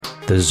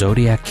The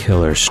Zodiac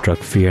Killer struck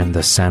fear in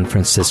the San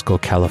Francisco,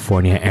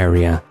 California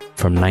area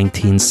from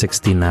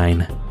 1969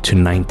 to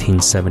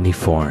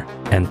 1974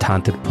 and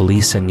taunted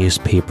police and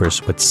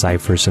newspapers with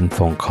ciphers and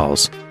phone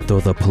calls.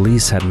 Though the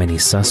police had many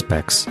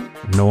suspects,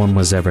 no one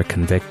was ever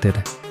convicted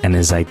and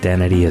his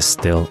identity is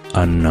still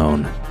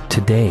unknown.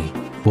 Today,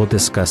 we'll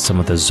discuss some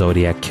of the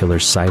Zodiac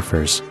Killer's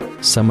ciphers,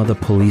 some of the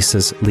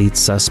police's lead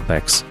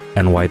suspects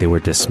and why they were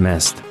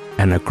dismissed,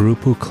 and a group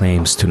who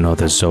claims to know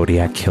the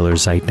Zodiac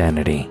Killer's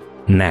identity.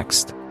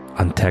 Next,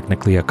 on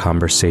Technically a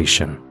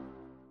Conversation.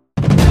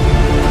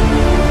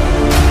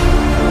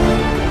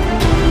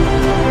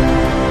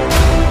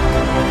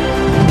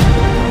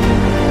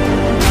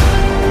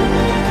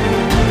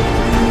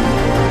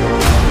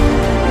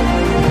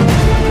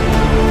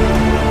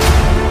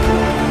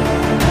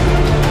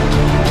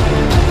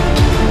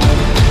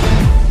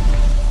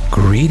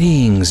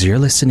 Greetings, you're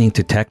listening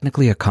to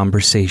Technically a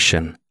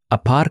Conversation, a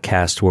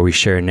podcast where we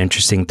share an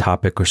interesting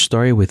topic or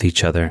story with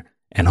each other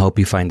and hope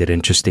you find it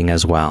interesting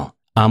as well.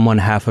 I'm one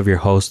half of your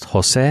host,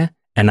 Jose,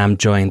 and I'm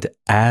joined,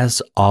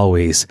 as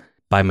always,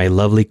 by my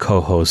lovely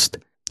co-host,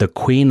 the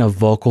queen of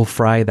vocal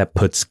fry that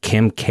puts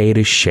Kim K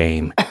to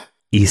shame,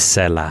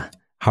 Isela.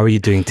 How are you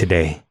doing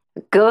today?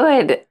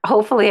 Good.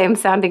 Hopefully I'm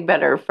sounding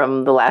better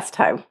from the last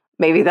time.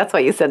 Maybe that's why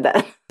you said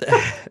that.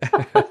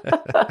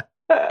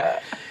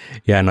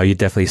 Yeah, no, you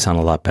definitely sound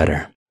a lot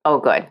better. Oh,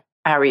 good.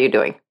 How are you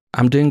doing?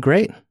 I'm doing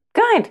great.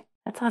 Good.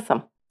 That's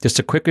awesome. Just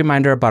a quick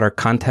reminder about our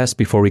contest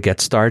before we get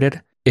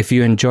started. If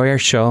you enjoy our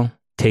show,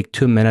 take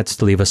 2 minutes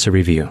to leave us a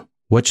review.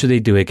 What should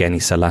they do again,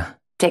 Isela?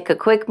 Take a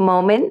quick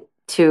moment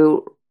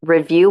to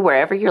review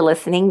wherever you're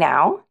listening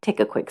now. Take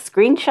a quick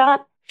screenshot.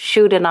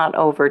 Shoot it on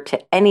over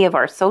to any of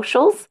our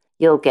socials.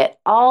 You'll get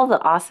all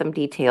the awesome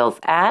details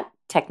at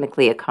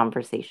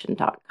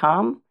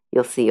technicallyaconversation.com.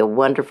 You'll see a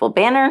wonderful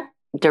banner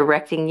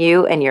directing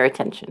you and your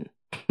attention.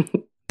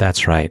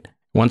 That's right.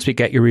 Once we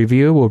get your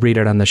review, we'll read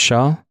it on the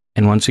show.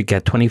 And once we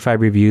get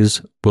 25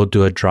 reviews, we'll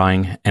do a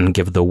drawing and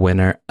give the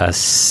winner a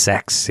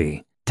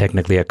sexy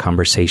Technically a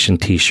Conversation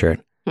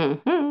t-shirt.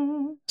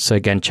 Mm-hmm. So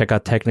again, check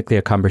out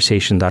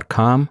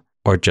technicallyaconversation.com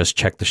or just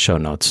check the show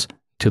notes.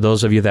 To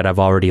those of you that have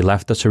already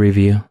left us a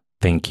review,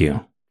 thank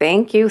you.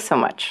 Thank you so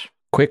much.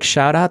 Quick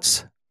shout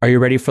outs. Are you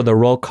ready for the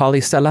roll call,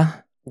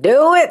 Isela?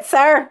 Do it,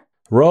 sir.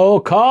 Roll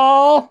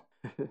call.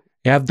 You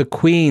have the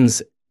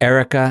Queens,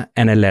 Erica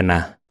and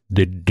Elena.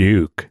 The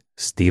Duke,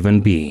 Stephen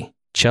B.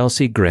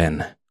 Chelsea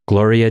Grin.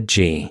 Gloria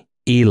G,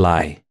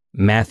 Eli,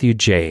 Matthew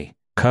J,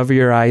 Cover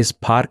Your Eyes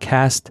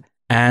Podcast,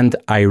 and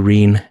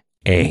Irene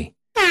A.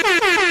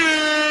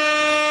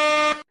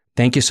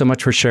 Thank you so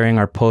much for sharing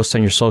our posts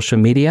on your social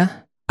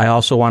media. I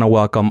also want to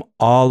welcome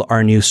all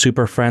our new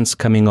super friends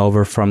coming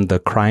over from the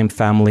Crime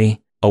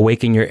Family,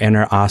 Awaken Your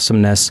Inner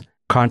Awesomeness,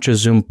 Contra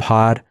Zoom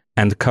Pod,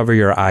 and Cover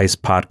Your Eyes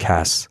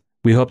podcasts.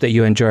 We hope that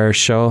you enjoy our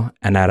show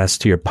and add us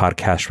to your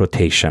podcast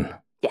rotation.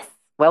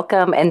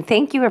 Welcome and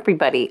thank you,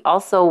 everybody.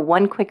 Also,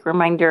 one quick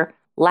reminder.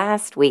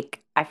 Last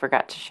week, I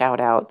forgot to shout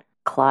out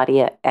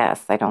Claudia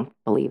S. I don't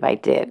believe I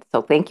did.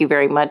 So thank you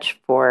very much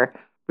for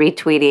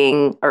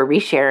retweeting or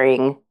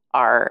resharing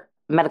our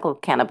medical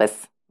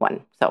cannabis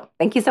one. So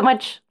thank you so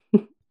much.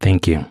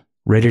 Thank you.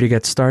 Ready to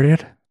get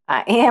started?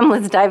 I am.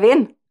 Let's dive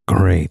in.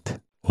 Great.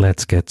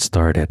 Let's get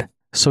started.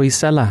 So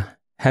Isela,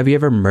 have you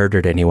ever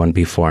murdered anyone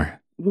before?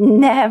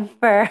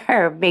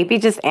 Never. Maybe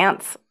just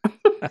ants.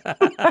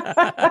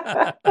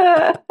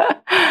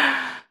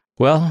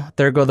 Well,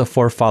 there go the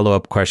 4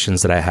 follow-up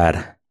questions that I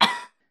had.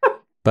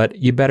 But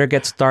you better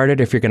get started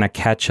if you're going to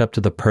catch up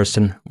to the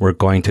person we're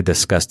going to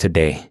discuss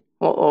today.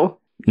 Uh-oh.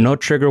 No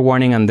trigger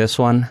warning on this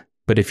one,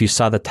 but if you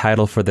saw the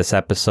title for this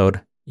episode,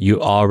 you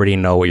already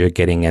know what you're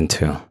getting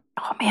into.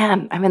 Oh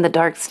man, I'm in the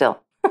dark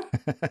still.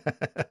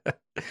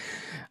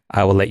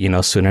 I will let you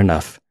know soon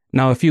enough.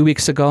 Now, a few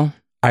weeks ago,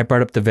 I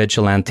brought up the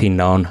vigilante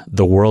known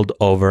the world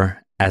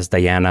over as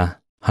Diana,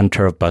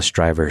 Hunter of Bus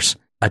Drivers,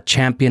 a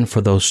champion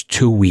for those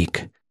too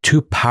weak,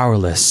 too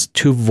powerless,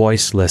 too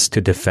voiceless to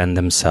defend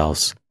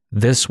themselves.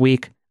 This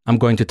week, I'm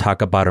going to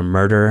talk about a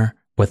murderer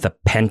with a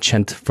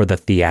penchant for the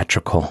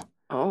theatrical.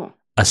 Oh.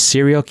 A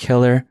serial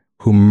killer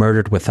who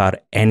murdered without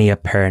any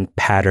apparent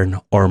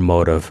pattern or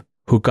motive,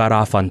 who got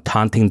off on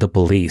taunting the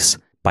police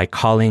by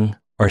calling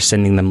or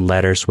sending them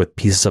letters with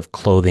pieces of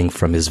clothing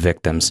from his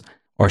victims,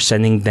 or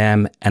sending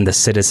them and the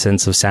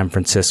citizens of San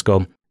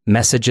Francisco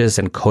messages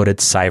and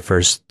coded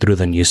ciphers through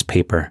the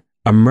newspaper.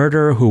 A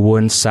murderer who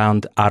wouldn't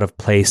sound out of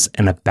place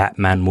in a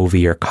Batman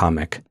movie or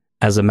comic.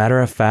 As a matter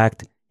of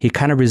fact, he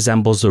kind of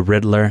resembles the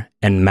Riddler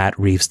and Matt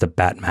Reeves the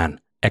Batman,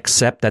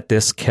 except that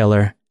this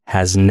killer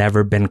has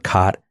never been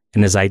caught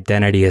and his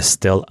identity is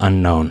still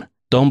unknown.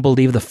 Don't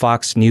believe the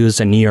Fox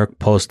News and New York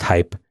Post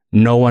hype.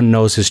 No one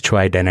knows his true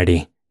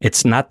identity.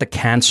 It's not the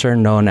cancer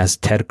known as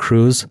Ted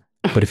Cruz,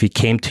 but if he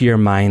came to your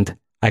mind,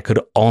 I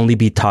could only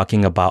be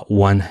talking about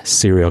one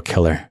serial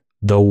killer.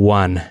 The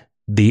one,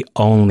 the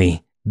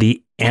only,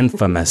 the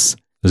infamous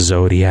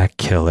Zodiac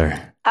Killer.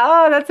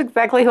 Oh, that's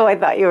exactly who I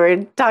thought you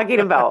were talking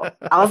about.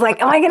 I was like,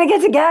 am I going to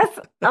get to guess?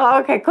 Oh,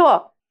 okay,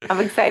 cool.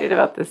 I'm excited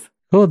about this.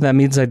 Oh, that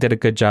means I did a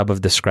good job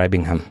of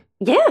describing him.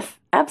 Yes,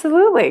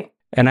 absolutely.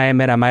 And I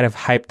admit I might have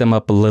hyped him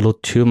up a little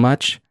too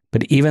much,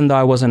 but even though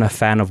I wasn't a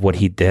fan of what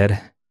he did,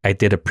 I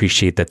did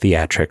appreciate the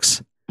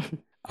theatrics.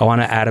 I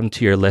want to add him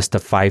to your list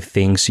of 5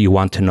 things you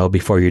want to know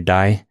before you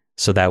die,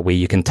 so that way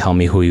you can tell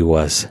me who he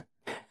was.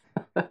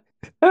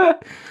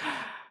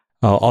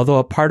 Although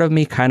a part of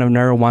me kind of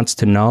never wants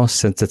to know,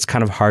 since it's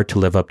kind of hard to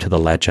live up to the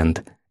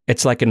legend.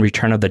 It's like in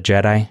Return of the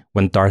Jedi,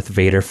 when Darth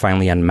Vader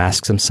finally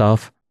unmasks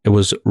himself. It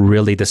was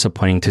really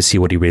disappointing to see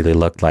what he really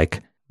looked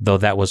like, though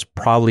that was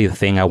probably the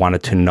thing I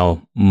wanted to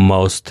know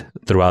most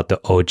throughout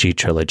the OG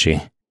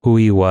trilogy, who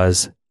he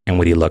was and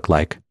what he looked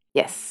like.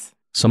 Yes.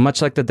 So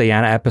much like the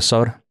Diana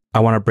episode,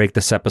 I want to break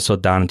this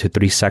episode down into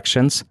 3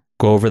 sections,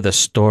 go over the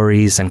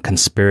stories and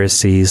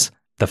conspiracies,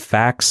 the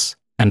facts,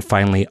 and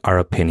finally our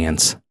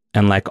opinions.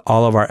 And like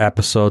all of our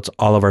episodes,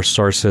 all of our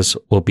sources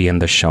will be in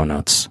the show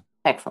notes.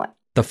 Excellent.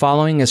 The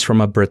following is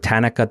from a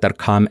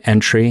Britannica.com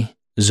entry,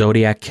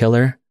 Zodiac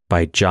Killer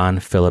by John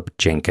Philip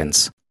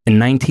Jenkins. In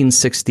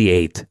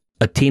 1968,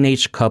 a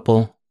teenage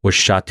couple was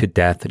shot to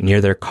death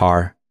near their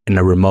car in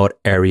a remote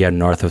area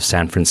north of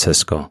San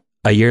Francisco.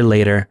 A year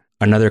later,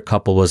 another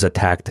couple was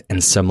attacked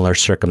in similar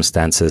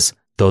circumstances,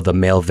 though the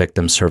male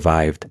victim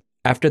survived.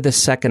 After the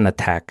second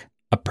attack,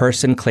 a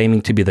person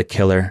claiming to be the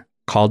killer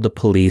called the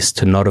police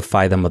to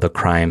notify them of the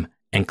crime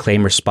and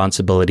claim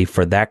responsibility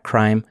for that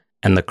crime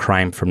and the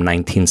crime from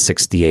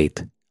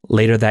 1968.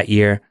 Later that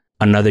year,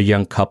 another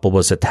young couple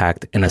was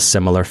attacked in a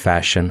similar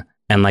fashion,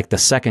 and like the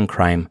second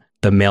crime,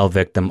 the male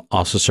victim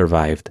also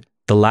survived.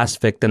 The last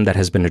victim that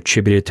has been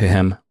attributed to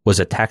him was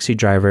a taxi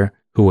driver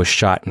who was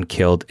shot and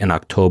killed in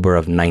October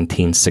of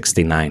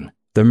 1969.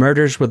 The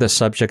murders were the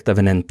subject of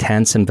an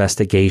intense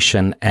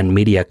investigation and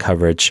media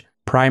coverage,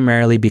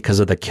 primarily because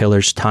of the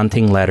killer's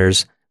taunting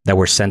letters that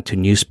were sent to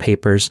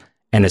newspapers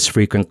and his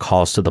frequent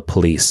calls to the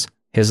police.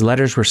 His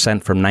letters were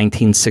sent from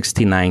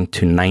 1969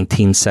 to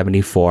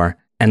 1974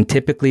 and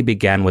typically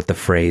began with the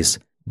phrase,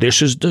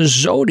 "This is the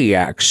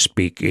Zodiac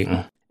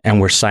speaking,"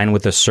 and were signed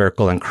with a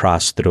circle and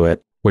cross through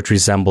it, which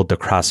resembled the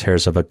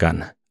crosshairs of a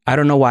gun. I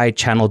don't know why I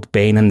channeled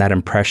Bane in that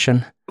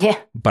impression,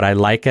 but I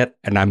like it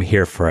and I'm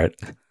here for it.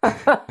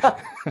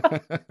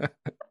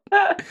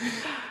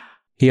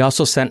 He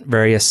also sent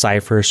various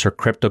ciphers or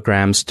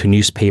cryptograms to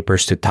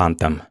newspapers to taunt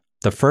them.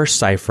 The first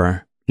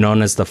cipher,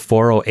 known as the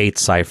 408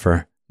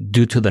 cipher,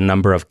 due to the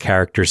number of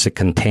characters it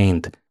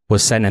contained,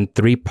 was sent in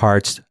 3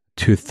 parts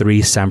to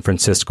 3 San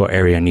Francisco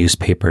area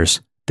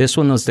newspapers. This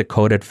one was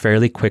decoded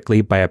fairly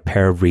quickly by a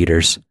pair of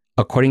readers.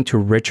 According to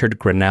Richard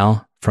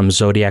Grinnell from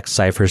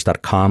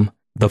ZodiacCiphers.com,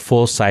 the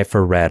full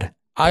cipher read,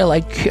 "I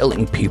like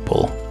killing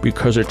people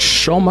because it's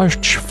so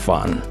much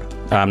fun."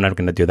 I'm not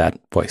going to do that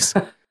voice.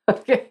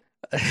 Okay.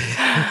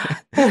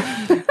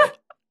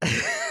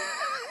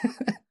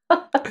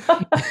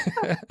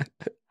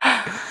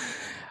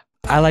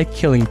 I like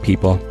killing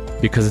people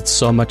because it's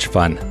so much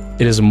fun.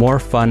 It is more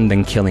fun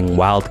than killing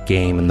wild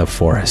game in the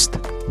forest,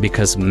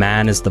 because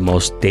man is the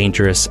most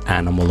dangerous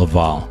animal of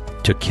all.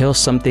 To kill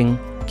something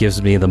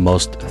gives me the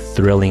most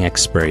thrilling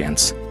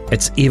experience.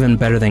 It's even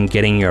better than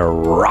getting your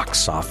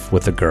rocks off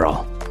with a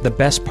girl. The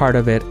best part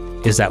of it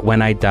is that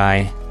when I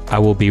die, I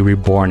will be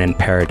reborn in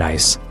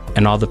paradise,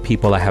 and all the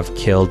people I have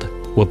killed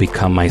will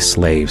become my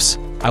slaves.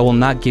 I will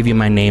not give you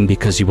my name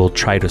because you will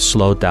try to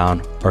slow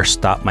down or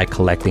stop my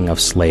collecting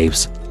of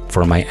slaves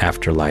for my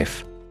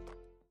afterlife.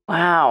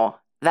 Wow.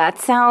 That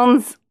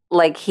sounds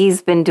like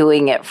he's been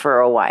doing it for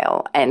a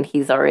while, and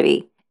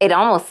it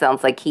almost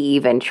sounds like he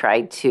even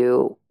tried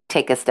to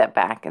take a step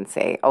back and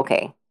say,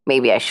 okay,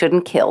 maybe I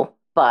shouldn't kill,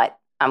 but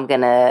I'm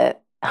going to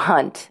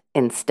hunt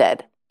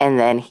instead. And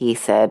then he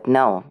said,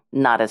 no,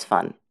 not as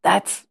fun.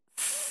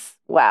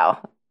 Wow.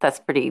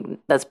 That's pretty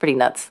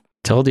nuts.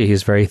 Told you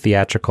he's very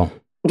theatrical.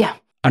 Yeah.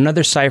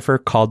 Another cipher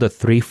called the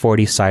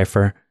 340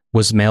 cipher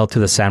was mailed to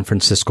the San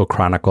Francisco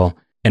Chronicle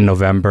in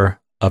November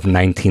of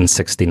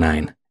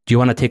 1969. Do you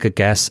want to take a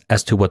guess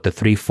as to what the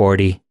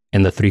 340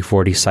 and the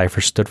 340 cipher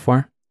stood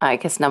for? I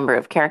guess number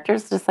of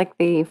characters, just like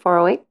the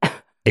 408?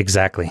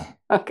 Exactly.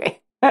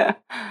 Okay.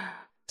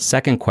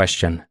 Second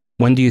question.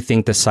 When do you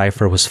think the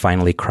cipher was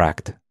finally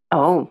cracked?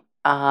 Oh,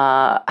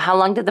 how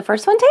long did the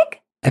first one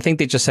take? I think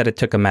they just said it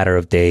took a matter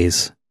of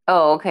days.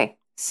 Oh, okay.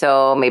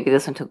 So maybe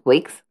this one took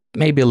weeks?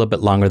 Maybe a little bit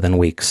longer than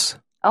weeks.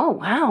 Oh,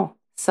 wow.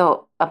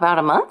 So about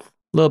a month?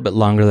 A little bit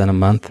longer than a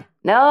month.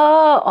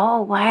 No.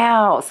 Oh,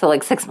 wow. So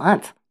like 6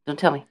 months. Don't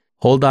tell me.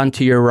 Hold on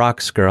to your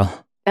rocks,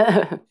 girl.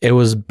 It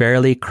was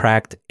barely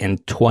cracked in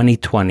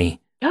 2020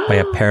 by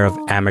a pair of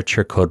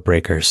amateur code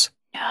breakers.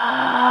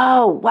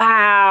 Oh,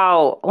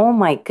 wow. Oh,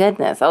 my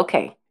goodness.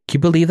 Okay. Can you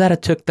believe that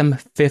it took them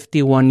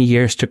 51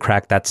 years to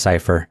crack that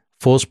cipher?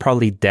 Fool's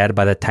probably dead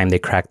by the time they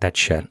cracked that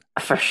shit.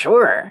 For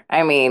sure.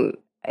 I mean,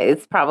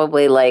 it's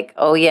probably like,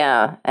 oh,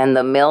 yeah, and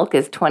the milk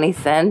is 20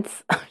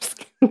 cents. I'm just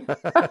kidding.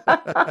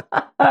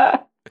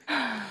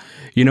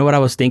 You know what I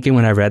was thinking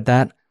when I read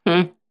that?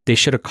 They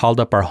should have called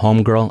up our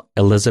homegirl,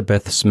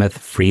 Elizabeth Smith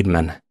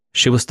Friedman.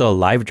 She was still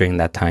alive during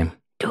that time.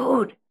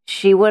 Dude,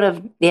 she would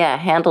have,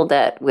 handled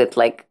that with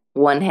like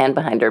one hand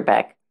behind her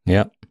back.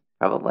 Yep.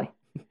 Probably.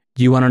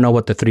 Do you want to know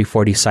what the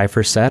 340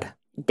 cipher said?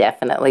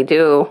 Definitely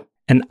do.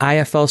 An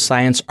IFL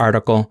Science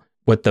article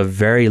with the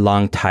very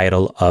long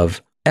title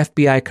of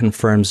FBI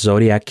confirms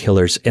Zodiac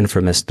Killer's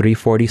infamous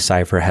 340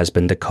 cipher has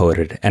been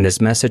decoded and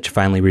his message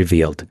finally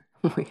revealed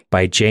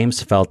by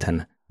James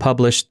Felton,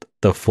 published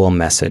the full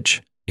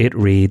message. It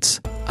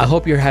reads, I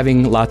hope you're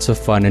having lots of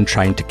fun and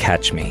trying to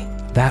catch me.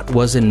 That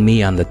wasn't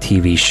me on the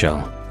TV show.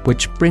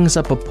 Which brings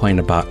up a point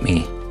about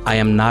me. I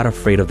am not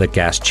afraid of the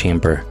gas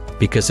chamber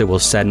because it will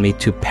send me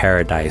to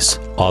paradise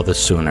all the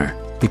sooner.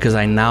 Because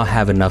I now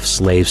have enough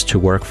slaves to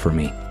work for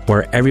me,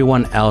 where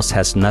everyone else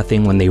has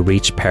nothing when they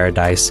reach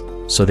paradise,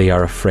 so they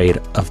are afraid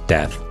of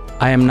death.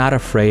 I am not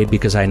afraid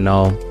because I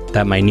know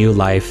that my new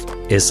life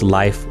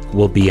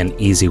will be an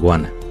easy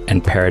one,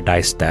 and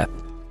paradise death.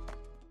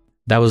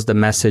 That was the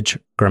message,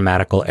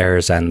 grammatical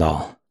errors and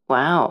all.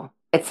 Wow.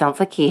 It sounds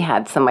like he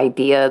had some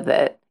idea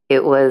that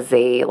it was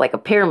a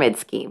pyramid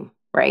scheme,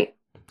 right?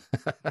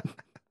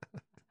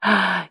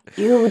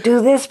 You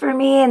do this for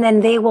me and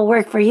then they will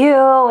work for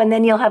you and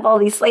then you'll have all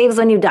these slaves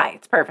when you die.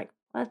 It's perfect.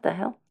 What the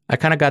hell? I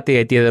kind of got the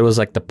idea that it was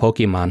like the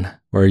Pokemon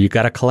where you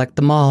got to collect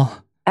them all.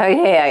 Oh,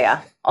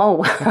 yeah.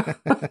 Oh,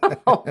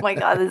 oh my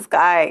God, this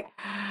guy.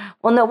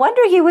 Well, no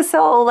wonder he was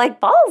so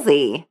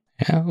ballsy.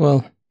 Yeah,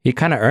 well, he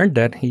kind of earned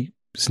it.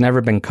 He's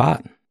never been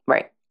caught.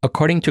 Right.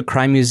 According to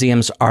Crime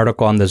Museum's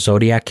article on the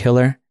Zodiac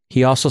Killer,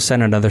 he also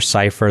sent another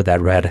cipher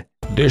that read,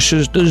 This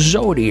is the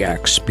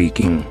Zodiac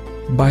speaking.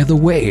 By the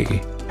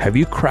way, have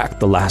you cracked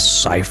the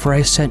last cipher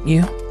I sent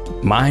you?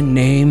 My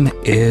name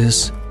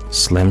is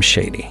Slim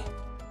Shady.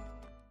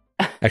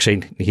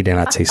 Actually, he did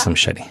not say Slim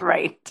Shady.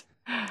 Right.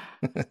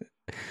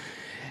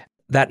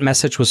 That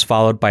message was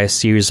followed by a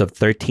series of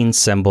 13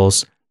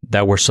 symbols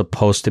that were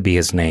supposed to be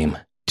his name.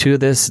 To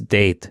this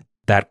date,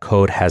 that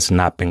code has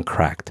not been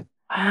cracked.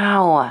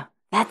 Wow.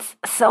 That's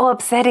so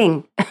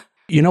upsetting.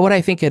 You know what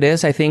I think it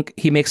is? I think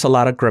he makes a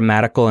lot of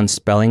grammatical and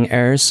spelling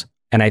errors.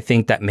 And I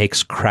think that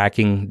makes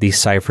cracking these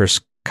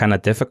ciphers kind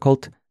of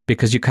difficult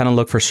because you kind of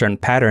look for certain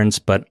patterns.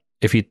 But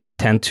if you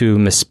tend to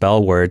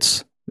misspell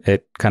words,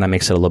 it kind of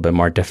makes it a little bit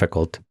more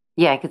difficult.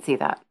 Yeah, I could see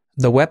that.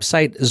 The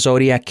website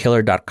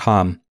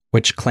zodiackiller.com,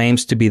 which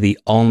claims to be the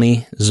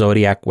only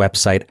Zodiac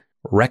website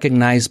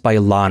recognized by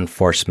law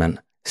enforcement,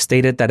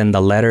 stated that in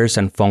the letters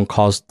and phone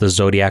calls the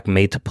Zodiac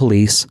made to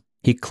police,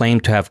 he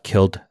claimed to have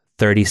killed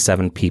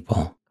 37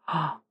 people.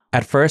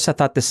 At first, I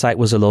thought the site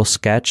was a little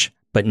sketch,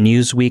 but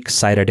Newsweek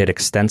cited it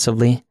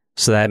extensively,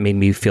 so that made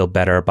me feel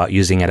better about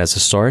using it as a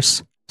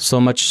source. So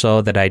much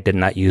so that I did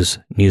not use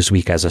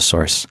Newsweek as a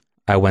source.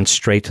 I went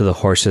straight to the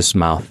horse's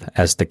mouth,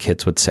 as the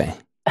kids would say.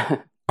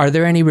 Are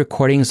there any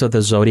recordings of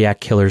the Zodiac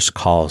Killer's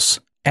calls?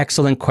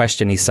 Excellent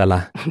question,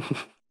 Isela.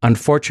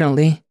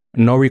 Unfortunately,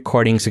 no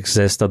recordings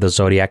exist of the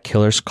Zodiac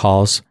Killer's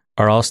calls,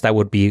 or else that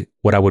would be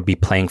what I would be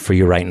playing for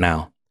you right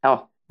now.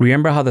 Oh.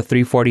 Remember how the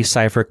 340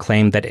 cipher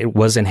claimed that it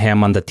wasn't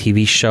him on the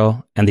TV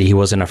show and that he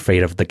wasn't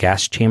afraid of the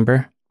gas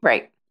chamber?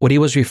 Right. What he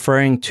was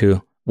referring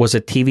to was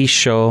a TV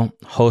show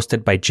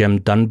hosted by Jim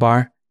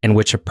Dunbar in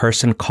which a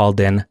person called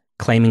in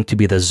claiming to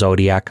be the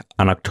Zodiac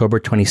on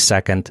October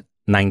 22nd,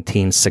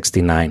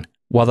 1969.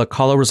 While the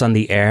caller was on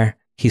the air,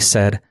 he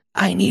said,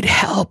 I need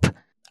help.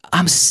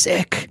 I'm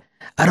sick.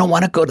 I don't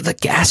want to go to the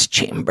gas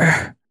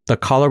chamber. The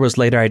caller was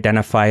later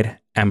identified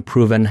and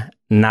proven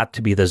not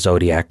to be the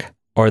Zodiac,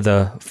 or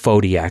the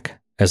Fodiac,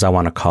 as I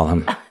want to call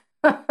him.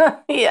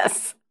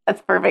 Yes,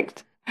 that's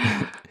perfect.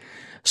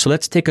 So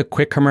let's take a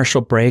quick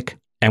commercial break,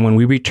 and when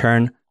we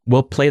return,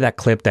 we'll play that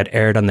clip that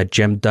aired on the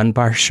Jim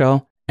Dunbar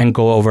show and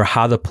go over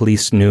how the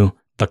police knew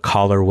the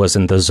caller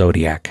wasn't the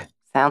Zodiac.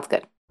 Sounds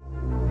good.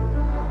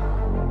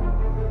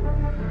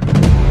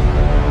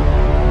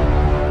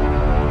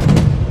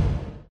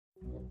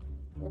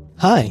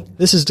 Hi,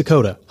 this is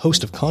Dakota,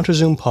 host of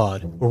ContraZoom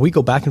Pod, where we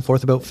go back and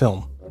forth about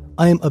film.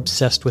 I am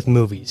obsessed with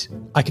movies.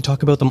 I could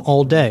talk about them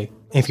all day,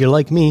 and if you're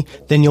like me,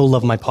 then you'll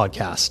love my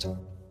podcast.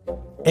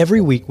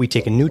 Every week we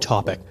take a new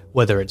topic,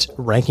 whether it's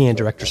ranking a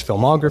director's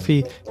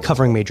filmography,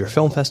 covering major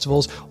film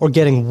festivals, or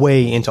getting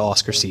way into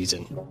Oscar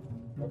season.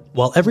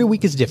 While every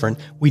week is different,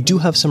 we do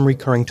have some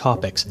recurring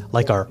topics,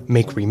 like our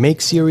Make-Remake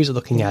series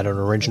looking at an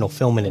original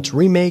film and its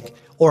remake,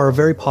 or our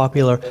very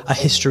popular A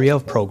History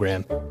Of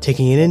program,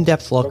 taking an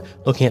in-depth look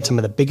looking at some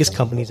of the biggest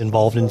companies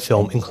involved in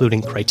film,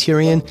 including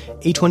Criterion,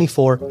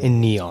 A24,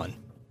 and Neon.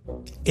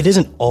 It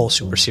isn't all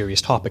super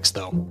serious topics,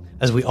 though,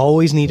 as we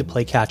always need to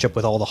play catch-up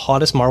with all the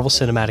hottest Marvel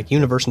Cinematic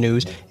Universe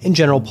news and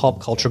general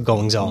pop culture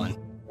goings-on.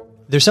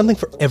 There's something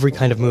for every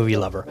kind of movie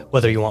lover,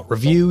 whether you want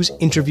reviews,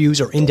 interviews,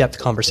 or in-depth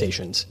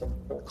conversations.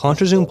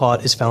 ContraZoom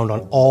Pod is found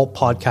on all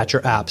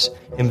podcatcher apps,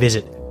 and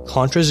visit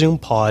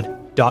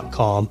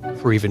ContraZoomPod.com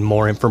for even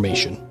more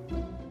information.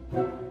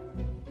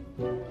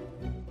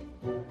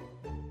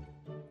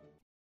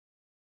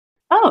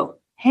 Oh,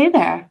 hey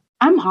there.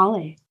 I'm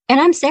Holly.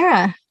 And I'm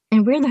Sarah,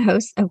 and we're the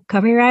hosts of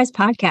Cover Your Eyes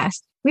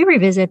podcast. We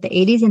revisit the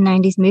 80s and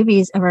 90s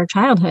movies of our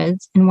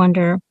childhoods and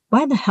wonder,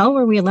 why the hell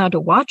were we allowed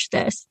to watch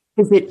this?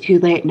 Is it too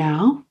late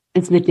now?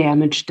 Is the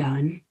damage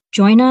done?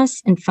 Join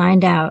us and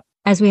find out.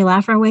 as we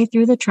laugh our way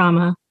through the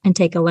trauma and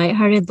take a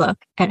lighthearted look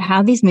at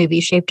how these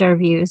movies shaped our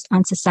views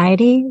on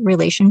society,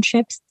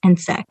 relationships, and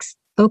sex.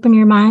 Open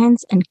your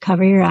minds and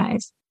cover your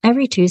eyes.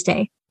 Every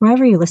Tuesday,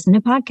 wherever you listen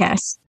to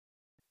podcasts.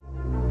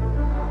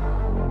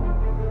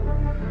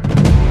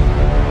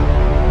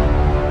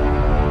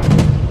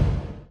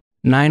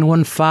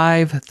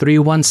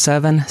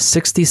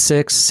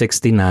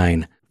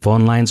 (915-317-6669).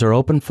 Phone lines are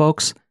open,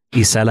 folks.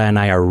 Isela and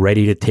I are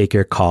ready to take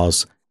your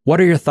calls. What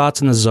are your thoughts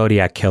on the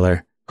Zodiac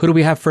Killer? Who do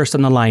we have first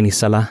on the line,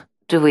 Isela?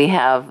 Do we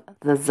have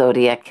the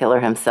Zodiac Killer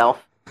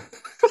himself?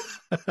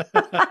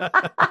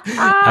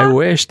 I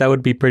wish. That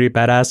would be pretty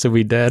badass if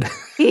we did.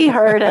 He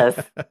heard us.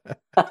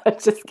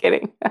 Just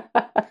kidding.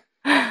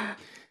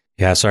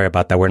 Yeah, sorry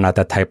about that. We're not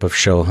that type of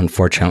show,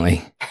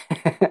 unfortunately.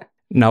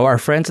 Now, our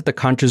friends at the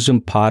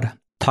ContraZoom Pod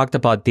talked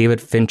about David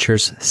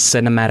Fincher's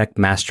cinematic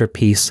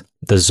masterpiece,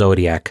 The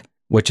Zodiac,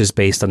 which is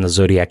based on the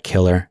Zodiac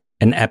Killer,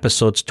 in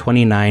episodes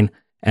 29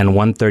 and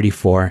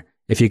 134,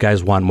 if you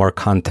guys want more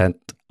content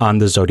on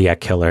the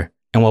Zodiac Killer.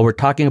 And while we're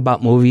talking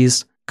about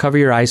movies, Cover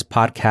Your Eyes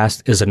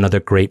podcast is another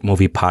great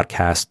movie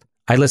podcast.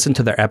 I listened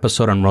to their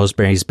episode on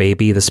Rosemary's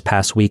Baby this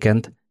past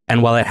weekend,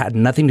 and while it had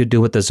nothing to do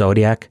with the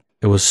Zodiac,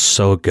 it was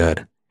so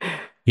good.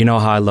 You know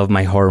how I love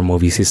my horror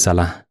movies,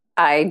 Isela.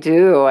 I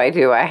do. I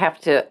think I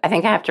have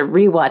to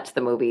rewatch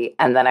the movie,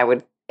 and then I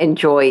would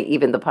enjoy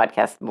even the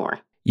podcast more.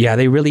 Yeah,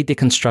 they really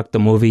deconstruct the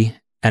movie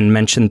and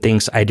mention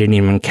things I didn't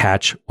even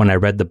catch when I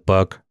read the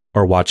book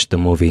or watched the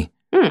movie.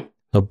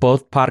 So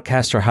both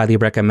podcasts are highly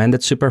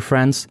recommended, Super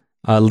Friends.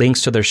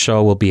 Links to their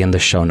show will be in the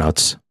show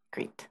notes.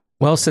 Great.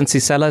 Well, since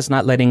Isela is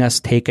not letting us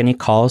take any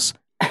calls,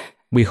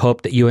 we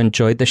hope that you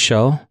enjoyed the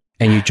show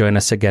and you join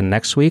us again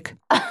next week.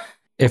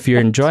 If you're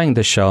enjoying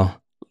the show,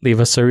 leave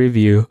us a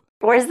review.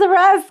 Where's the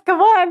rest? Come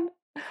on.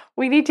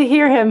 We need to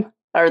hear him,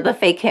 or the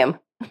fake him.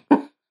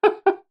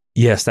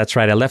 Yes, that's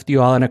right. I left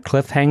you all in a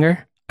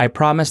cliffhanger. I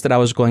promised that I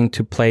was going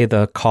to play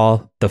the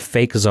call the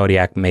fake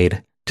Zodiac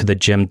made to the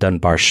Jim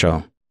Dunbar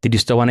show. Did you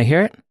still want to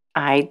hear it?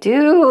 I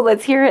do.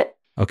 Let's hear it.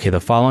 Okay, the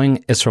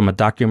following is from a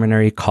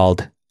documentary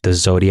called The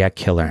Zodiac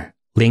Killer.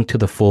 Link to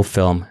the full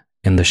film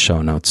in the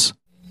show notes.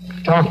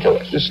 Talk to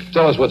us. Just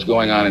tell us what's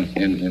going on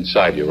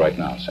inside you right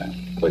now, Sam,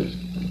 please.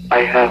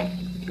 I have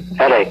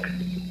headaches.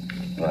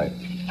 Right.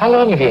 How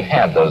long have you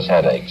had those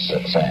headaches,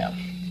 Sam?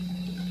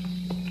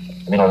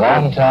 I mean, a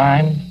long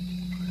time?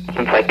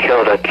 Since I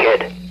killed a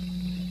kid.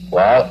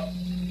 Well,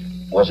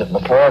 was it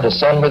before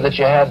December that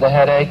you had the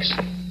headaches?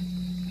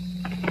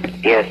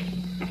 Yes.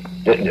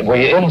 Were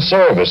you in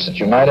service that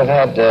you might have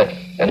had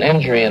an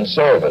injury in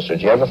service? Or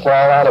did you ever fall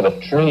out of a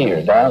tree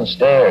or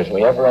downstairs? Were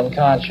you ever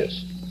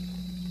unconscious?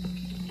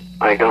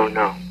 I don't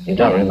know. You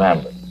don't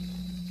remember.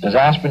 Does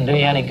aspirin do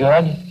you any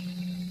good?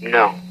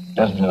 No.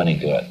 Doesn't do any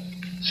good.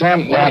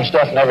 Sam, Damn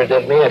stuff never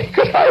did me any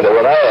good either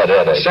when I had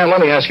headaches. Sam, let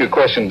me ask you a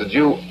question. Did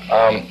you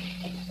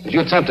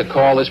attempt to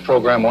call this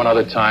program one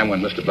other time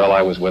when Mr.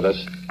 Belli was with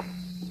us?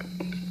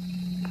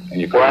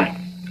 And you couldn't? What?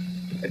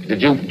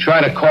 Did you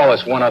try to call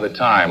us one other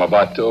time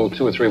about 2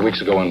 or 3 weeks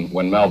ago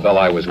when Mel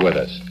Belli was with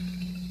us?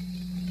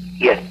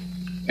 Yes.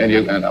 And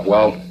we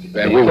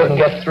couldn't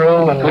get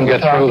through when couldn't we were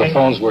get through. talking? The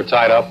phones were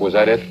tied up. Was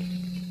that it?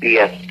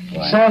 Yes.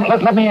 Right. Sam,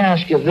 let me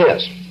ask you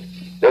this.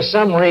 There's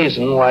some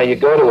reason why you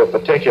go to a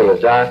particular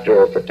doctor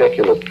or a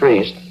particular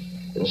priest,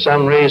 and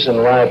some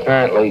reason why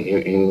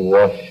apparently you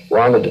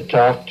wanted to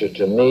talk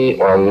to me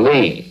or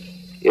Lee.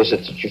 Is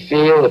it that you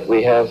feel that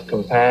we have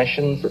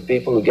compassion for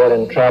people who get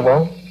in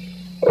trouble?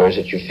 Or is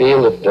it you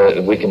feel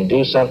that we can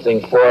do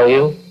something for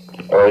you?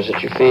 Or is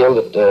it you feel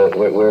that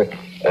we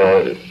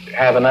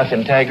have enough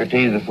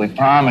integrity that if we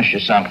promise you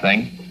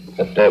something,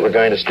 that we're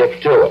going to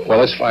stick to it? Well,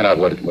 let's find out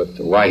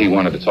why he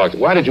wanted to talk to.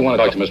 Why did you want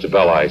to talk to Mr.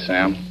 Belli,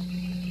 Sam?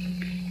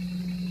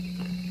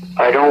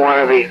 I don't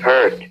want to be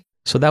hurt.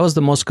 So that was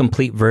the most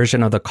complete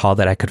version of the call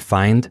that I could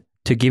find.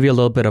 To give you a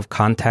little bit of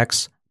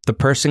context, the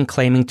person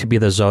claiming to be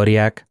the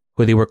Zodiac,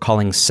 who they were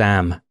calling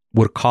Sam,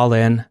 would call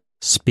in,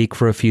 speak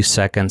for a few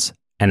seconds,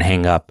 and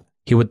hang up.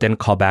 He would then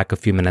call back a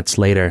few minutes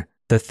later.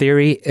 The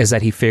theory is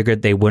that he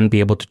figured they wouldn't be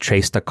able to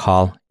trace the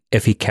call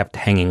if he kept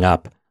hanging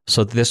up.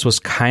 So this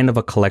was kind of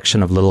a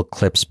collection of little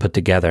clips put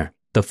together.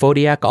 The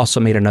Zodiac also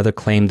made another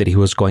claim that he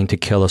was going to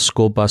kill a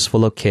school bus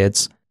full of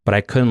kids, but I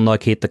couldn't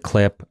locate the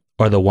clip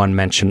or the one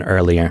mentioned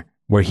earlier,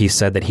 where he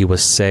said that he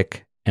was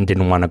sick and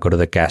didn't want to go to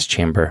the gas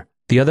chamber.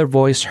 The other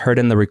voice heard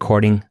in the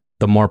recording,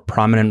 the more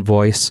prominent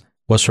voice,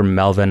 was from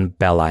Melvin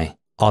Belli.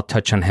 I'll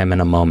touch on him in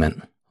a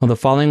moment. Well, the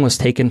following was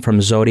taken from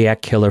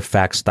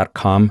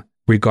ZodiacKillerFacts.com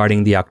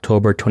regarding the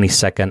October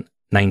 22nd,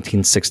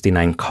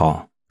 1969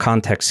 call.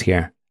 Context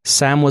here.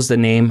 Sam was the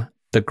name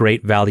the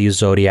Great Value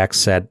Zodiac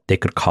said they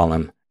could call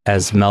him,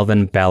 as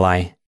Melvin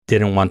Belli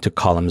didn't want to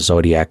call him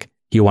Zodiac.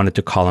 He wanted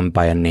to call him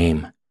by a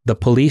name. The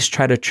police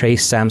tried to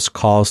trace Sam's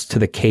calls to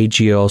the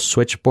KGO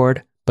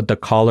switchboard, but the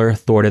caller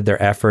thwarted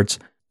their efforts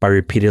by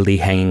repeatedly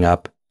hanging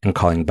up and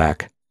calling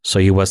back. So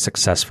he was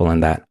successful in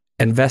that.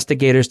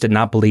 Investigators did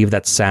not believe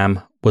that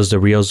Sam was the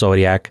real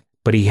Zodiac,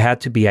 but he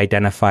had to be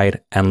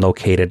identified and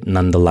located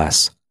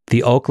nonetheless.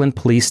 The Oakland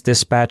police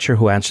dispatcher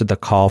who answered the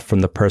call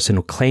from the person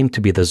who claimed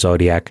to be the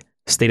Zodiac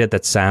stated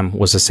that Sam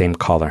was the same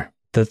caller.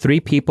 The 3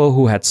 people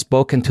who had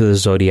spoken to the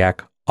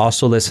Zodiac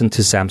also listened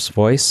to Sam's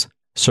voice: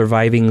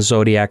 surviving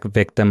Zodiac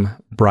victim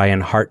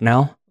Brian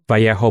Hartnell,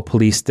 Vallejo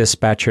police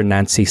dispatcher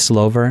Nancy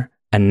Slover,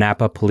 and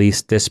Napa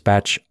police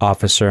dispatch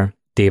officer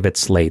David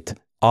Slate.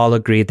 All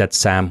agreed that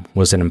Sam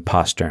was an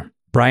imposter.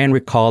 Brian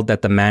recalled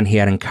that the man he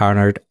had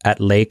encountered at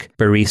Lake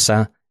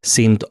Berryessa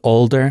seemed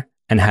older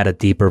and had a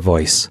deeper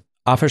voice.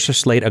 Officer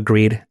Slate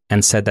agreed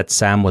and said that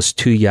Sam was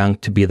too young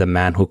to be the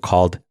man who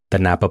called the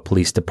Napa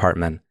Police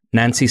Department.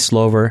 Nancy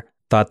Slover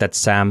thought that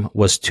Sam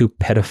was too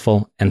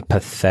pitiful and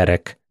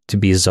pathetic to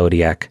be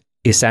Zodiac.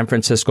 A San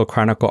Francisco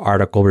Chronicle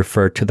article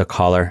referred to the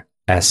caller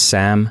as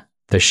Sam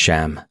the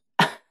Sham.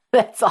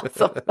 That's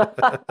awesome.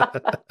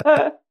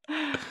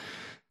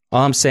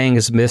 All I'm saying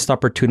is missed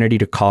opportunity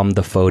to call him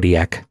the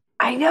Fodiac.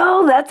 I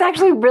know, that's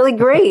actually really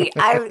great.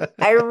 I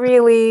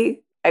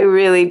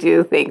really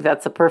do think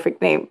that's a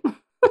perfect name.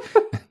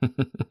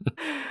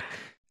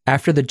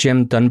 After the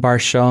Jim Dunbar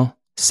show,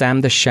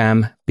 Sam the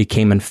Sham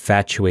became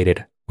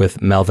infatuated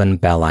with Melvin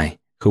Belli,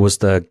 who was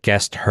the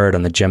guest heard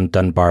on the Jim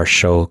Dunbar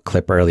show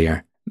clip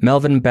earlier.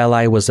 Melvin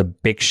Belli was a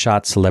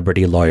big-shot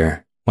celebrity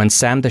lawyer. When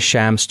Sam the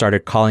Sham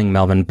started calling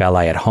Melvin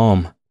Belli at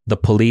home, the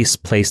police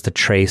placed a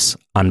trace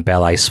on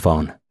Belli's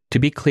phone. To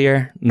be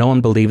clear, no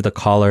one believed the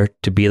caller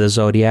to be the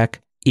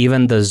Zodiac.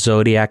 Even the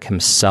Zodiac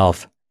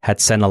himself had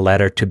sent a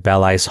letter to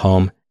Belli's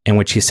home in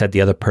which he said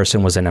the other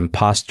person was an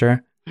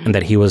imposter and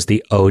that he was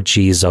the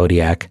OG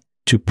Zodiac.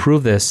 To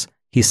prove this,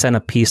 he sent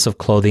a piece of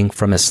clothing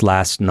from his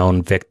last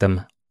known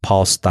victim,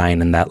 Paul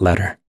Stein, in that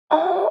letter.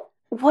 Oh,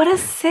 what a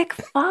sick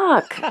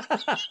fuck.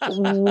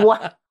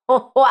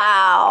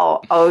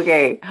 Wow.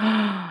 Okay.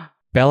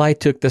 Belli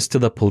took this to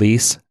the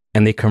police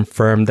and they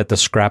confirmed that the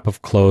scrap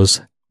of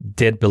clothes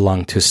did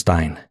belong to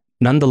Stein.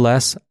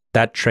 Nonetheless,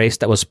 that trace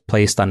that was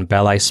placed on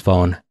Belli's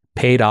phone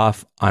paid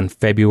off on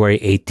February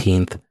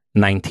 18th,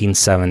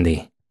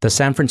 1970. The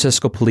San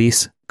Francisco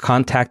police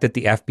contacted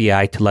the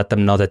FBI to let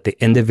them know that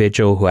the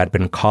individual who had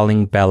been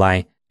calling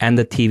Belli and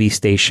the TV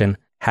station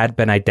had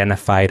been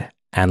identified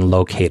and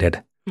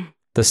located.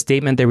 The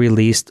statement they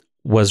released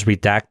was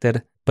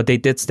redacted, but they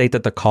did state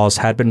that the calls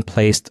had been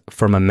placed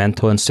from a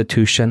mental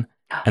institution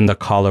and the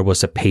caller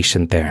was a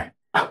patient there.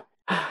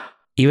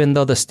 Even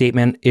though the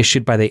statement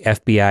issued by the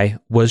FBI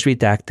was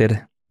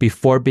redacted,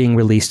 before being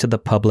released to the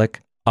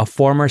public, a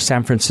former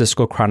San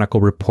Francisco Chronicle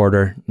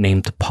reporter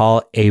named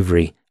Paul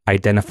Avery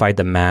identified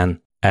the man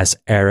as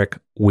Eric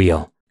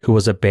Wheel, who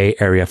was a Bay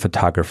Area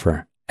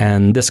photographer.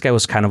 And this guy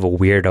was kind of a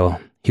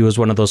weirdo. He was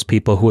one of those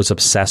people who was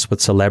obsessed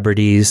with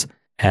celebrities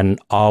and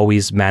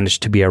always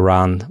managed to be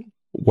around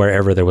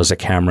wherever there was a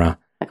camera.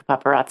 Like a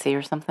paparazzi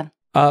or something?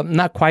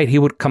 Not quite. He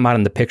would come out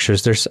in the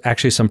pictures. There's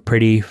actually some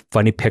pretty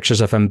funny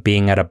pictures of him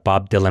being at a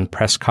Bob Dylan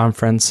press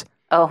conference.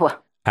 Oh.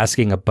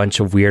 Asking a bunch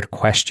of weird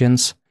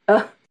questions.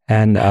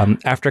 And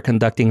after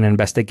conducting an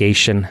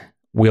investigation,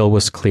 Wheel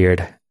was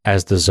cleared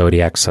as the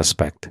Zodiac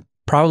suspect.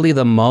 Probably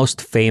the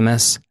most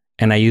famous,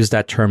 and I use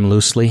that term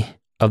loosely,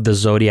 of the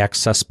Zodiac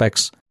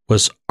suspects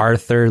was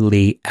Arthur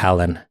Lee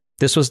Allen.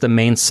 This was the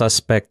main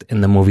suspect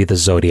in the movie The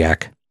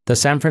Zodiac. The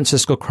San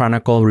Francisco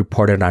Chronicle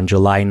reported on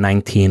July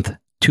 19th,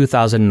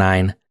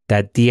 2009,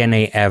 that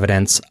DNA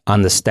evidence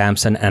on the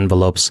stamps and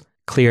envelopes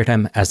cleared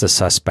him as the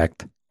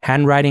suspect.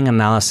 Handwriting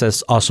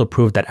analysis also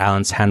proved that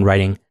Allen's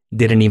handwriting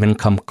didn't even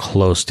come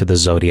close to the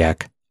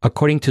Zodiac.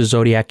 According to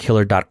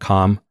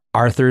ZodiacKiller.com,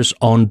 Arthur's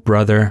own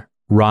brother,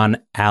 Ron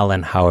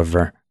Allen,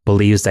 however,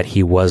 believes that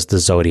he was the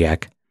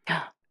Zodiac,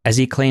 as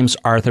he claims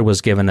Arthur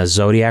was given a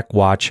Zodiac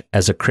watch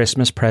as a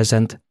Christmas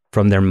present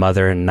from their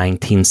mother in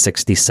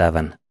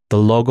 1967. The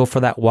logo for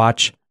that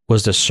watch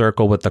was the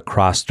circle with the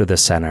cross through the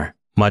center,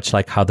 much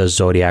like how the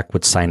Zodiac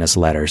would sign his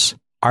letters.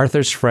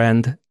 Arthur's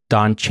friend,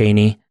 Don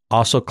Chaney,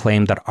 also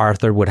claimed that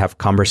Arthur would have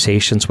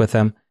conversations with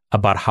him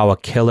about how a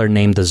killer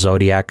named the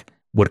Zodiac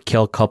would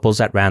kill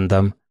couples at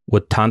random,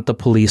 would taunt the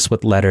police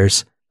with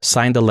letters,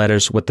 sign the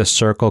letters with the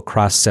circle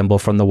cross symbol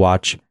from the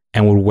watch,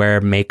 and would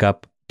wear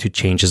makeup to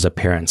change his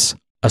appearance.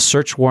 A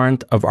search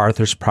warrant of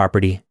Arthur's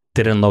property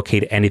didn't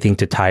locate anything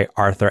to tie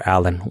Arthur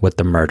Allen with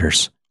the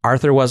murders.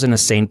 Arthur wasn't a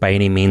saint by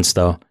any means,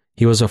 though.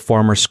 He was a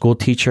former school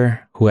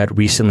teacher who had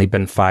recently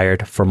been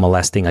fired for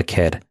molesting a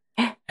kid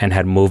and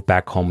had moved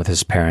back home with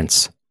his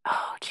parents.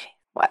 Oh, gee.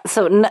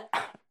 So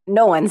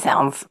no one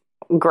sounds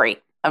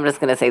great. I'm just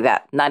going to say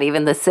that. Not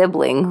even the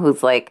sibling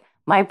who's like,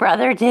 my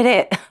brother did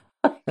it.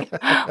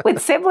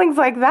 With siblings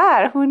like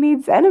that, who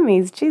needs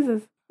enemies?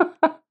 Jesus.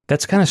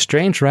 That's kind of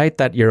strange, right?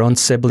 That your own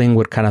sibling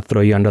would kind of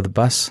throw you under the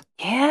bus.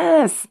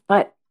 Yes,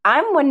 but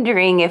I'm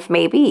wondering if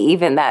maybe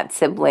even that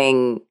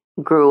sibling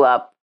grew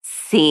up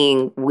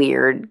seeing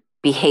weird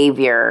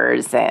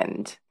behaviors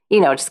and,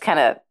 just kind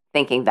of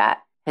thinking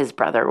that his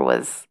brother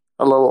was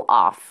a little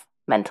off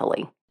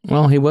mentally.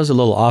 Well, he was a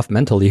little off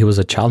mentally. He was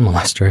a child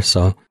molester,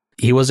 so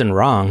he wasn't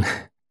wrong.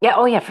 Yeah,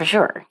 oh yeah, for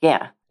sure.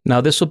 Yeah.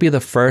 Now, this will be the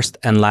first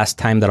and last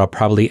time that I'll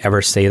probably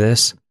ever say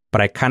this,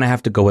 but I kind of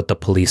have to go with the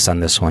police on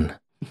this one.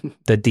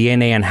 The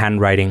DNA and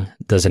handwriting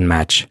doesn't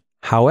match.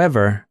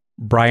 However,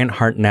 Brian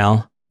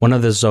Hartnell, one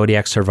of the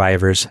Zodiac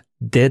survivors,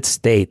 did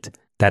state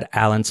that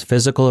Alan's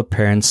physical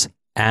appearance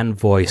and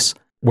voice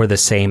were the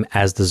same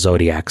as the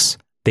Zodiac's.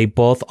 They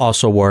both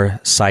also wore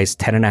size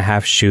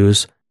 10.5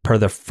 shoes per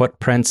the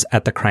footprints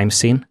at the crime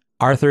scene.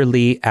 Arthur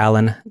Lee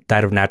Allen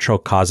died of natural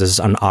causes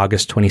on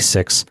August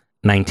 26,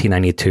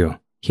 1992.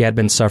 He had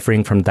been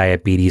suffering from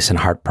diabetes and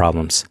heart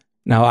problems.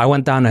 Now, I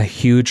went down a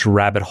huge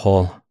rabbit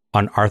hole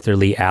on Arthur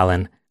Lee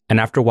Allen, and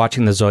after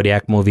watching the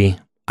Zodiac movie,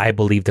 I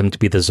believed him to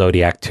be the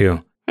Zodiac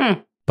too.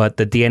 But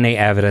the DNA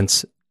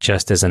evidence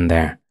just isn't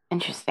there.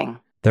 Interesting.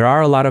 There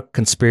are a lot of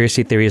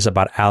conspiracy theories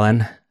about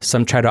Alan.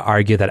 Some try to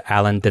argue that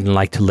Alan didn't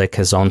like to lick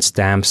his own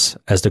stamps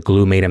as the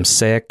glue made him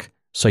sick,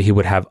 so he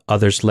would have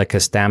others lick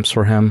his stamps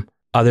for him.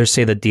 Others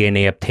say the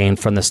DNA obtained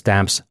from the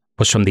stamps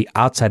was from the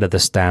outside of the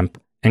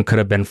stamp and could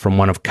have been from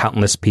one of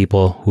countless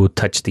people who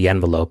touched the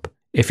envelope.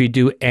 If you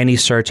do any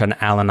search on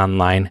Alan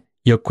online,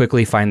 you'll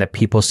quickly find that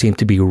people seem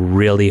to be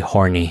really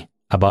horny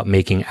about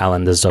making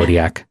Alan the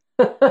Zodiac.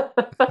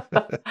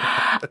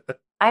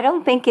 I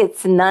don't think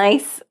it's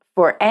nice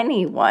for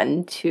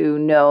anyone to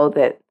know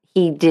that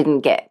he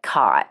didn't get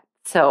caught.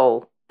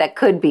 So that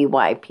could be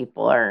why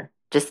people are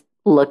just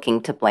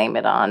looking to blame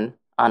it on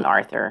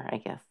Arthur, I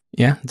guess.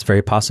 Yeah, it's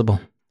very possible.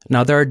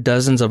 Now, there are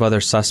dozens of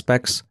other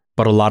suspects,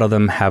 but a lot of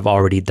them have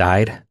already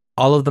died.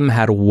 All of them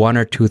had one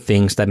or two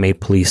things that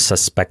made police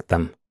suspect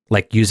them,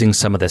 like using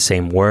some of the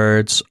same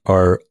words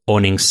or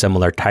owning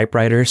similar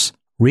typewriters.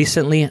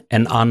 Recently,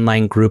 an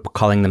online group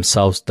calling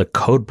themselves the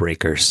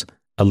Codebreakers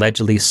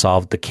allegedly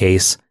solved the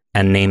case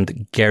and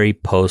named Gary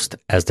Post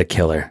as the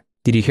killer.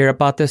 Did you hear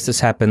about this? This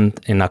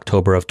happened in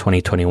October of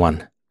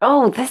 2021.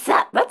 Oh, that's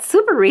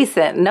super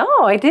recent. No,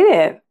 I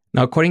didn't.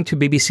 Now, according to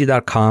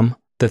BBC.com,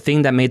 the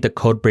thing that made the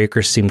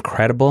Codebreakers seem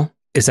credible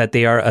is that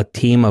they are a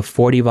team of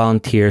 40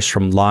 volunteers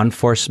from law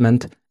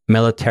enforcement,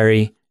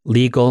 military,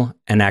 legal,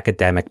 and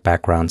academic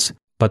backgrounds,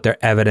 but their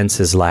evidence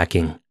is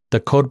lacking. The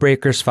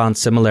Codebreakers found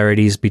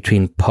similarities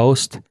between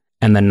Post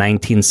and the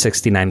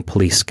 1969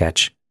 police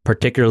sketch,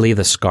 particularly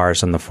the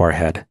scars on the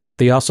forehead.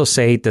 They also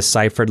say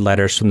deciphered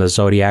letters from the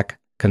Zodiac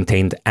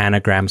contained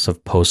anagrams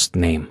of Post's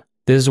name.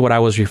 This is what I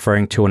was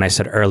referring to when I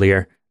said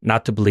earlier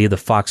not to believe the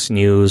Fox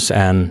News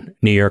and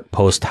New York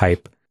Post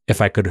hype, if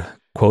I could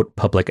quote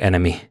Public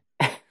Enemy.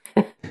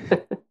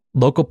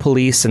 Local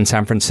police in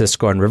San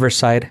Francisco and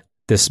Riverside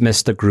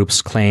dismissed the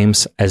group's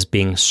claims as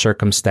being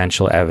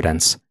circumstantial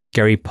evidence.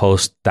 Gary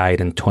Post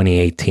died in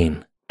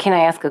 2018. Can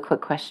I ask a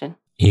quick question?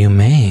 You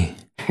may.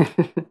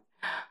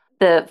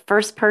 The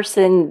first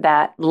person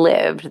that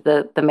lived,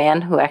 the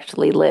man who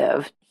actually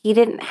lived, he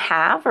didn't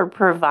have or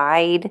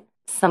provide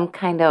some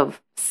kind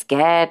of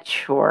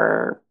sketch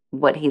or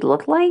what he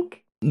looked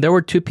like? There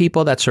were two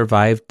people that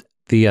survived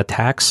the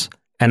attacks,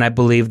 and I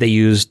believe they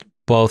used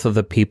both of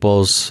the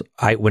people's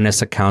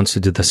eyewitness accounts to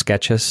do the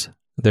sketches.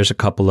 There's a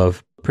couple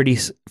of pretty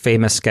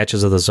famous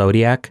sketches of the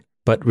Zodiac,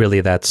 but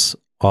really that's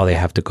all they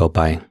have to go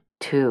by.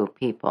 Two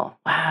people.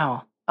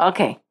 Wow.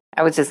 Okay.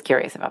 I was just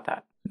curious about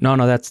that. No,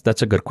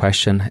 that's a good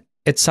question.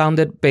 It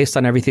sounded, based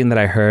on everything that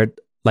I heard,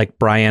 like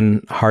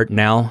Brian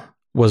Hartnell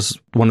was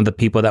one of the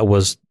people that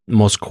was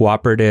most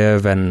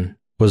cooperative and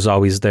was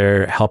always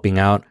there helping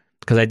out.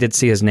 Because I did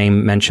see his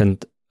name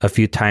mentioned a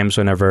few times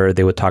whenever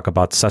they would talk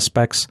about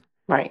suspects.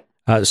 Right.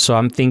 So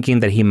I'm thinking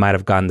that he might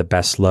have gotten the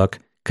best look,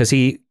 because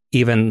he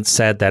even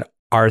said that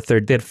Arthur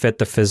did fit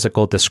the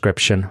physical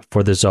description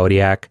for the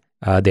Zodiac.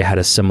 They had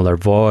a similar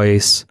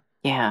voice.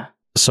 Yeah.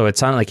 So it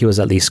sounded like he was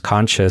at least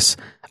conscious.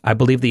 I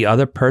believe the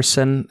other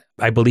person,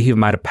 I believe he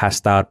might have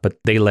passed out, but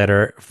they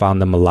later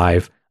found him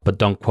alive. But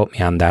don't quote me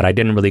on that. I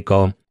didn't really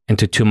go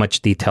into too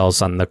much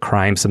details on the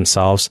crimes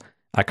themselves.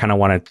 I kind of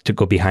wanted to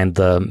go behind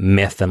the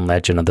myth and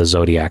legend of the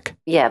Zodiac.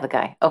 Yeah, the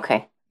guy.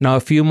 Okay. Now,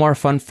 a few more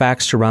fun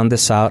facts to round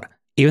this out.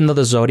 Even though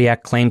the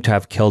Zodiac claimed to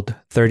have killed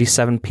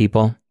 37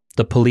 people,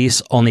 the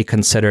police only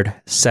considered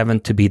 7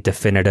 to be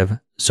definitive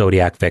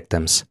Zodiac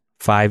victims.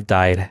 5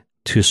 died,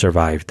 2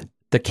 survived.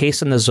 The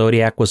case in the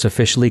Zodiac was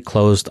officially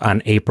closed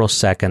on April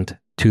 2nd,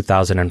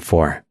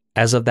 2004.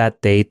 As of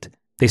that date,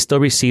 they still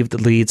received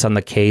leads on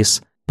the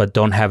case, but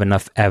don't have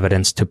enough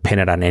evidence to pin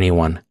it on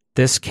anyone.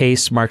 This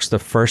case marks the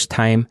first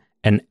time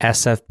in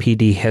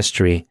SFPD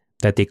history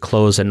that they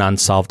close an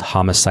unsolved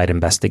homicide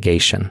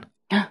investigation.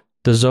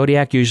 The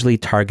Zodiac usually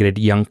targeted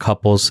young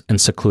couples in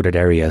secluded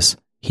areas.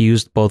 He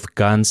used both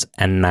guns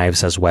and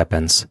knives as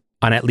weapons.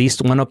 On at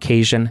least one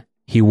occasion,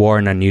 he wore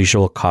an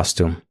unusual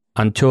costume.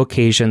 On 2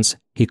 occasions,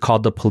 he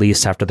called the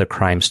police after the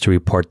crimes to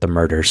report the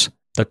murders.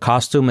 The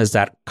costume is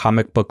that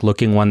comic book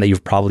looking one that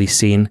you've probably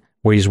seen,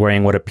 where he's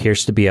wearing what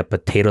appears to be a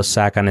potato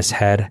sack on his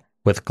head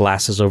with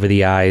glasses over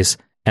the eyes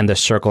and the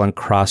circle and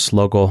cross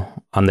logo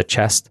on the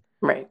chest.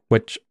 Right.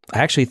 Which I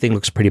actually think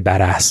looks pretty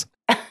badass.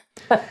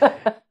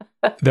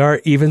 There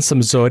are even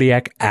some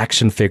Zodiac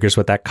action figures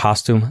with that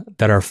costume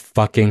that are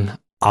fucking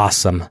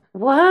awesome.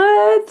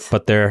 What?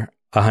 But they're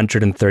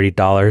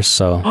 $130,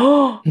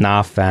 so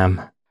nah,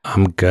 fam.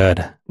 I'm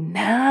good.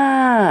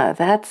 Nah,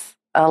 that's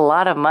a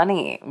lot of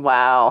money.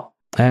 Wow.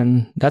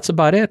 And that's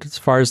about it as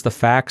far as the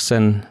facts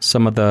and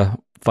some of the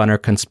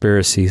funner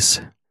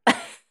conspiracies.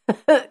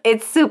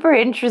 It's super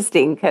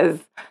interesting because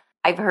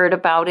I've heard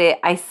about it.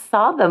 I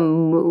saw the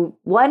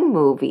one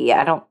movie.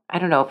 I don't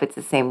know if it's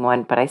the same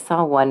one, but I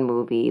saw one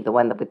movie, the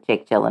one that with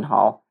Jake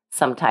Gyllenhaal,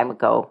 some time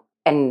ago,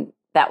 and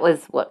that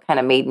was what kind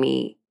of made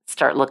me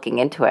start looking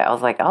into it. I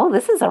was like, oh,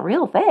 this is a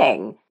real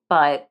thing.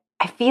 But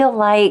I feel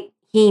like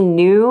he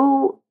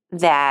knew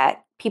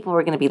that people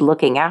were going to be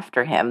looking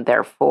after him.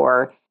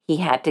 Therefore, he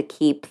had to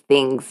keep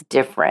things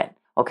different.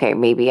 Okay,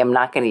 maybe I'm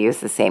not going to use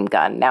the same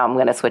gun. Now I'm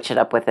going to switch it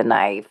up with a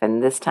knife.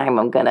 And this time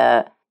I'm going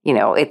to,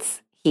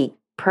 he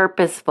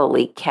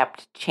purposefully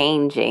kept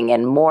changing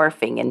and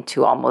morphing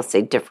into almost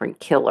a different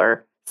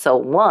killer. So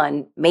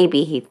one,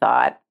 maybe he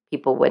thought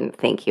people wouldn't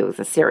think he was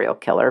a serial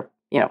killer.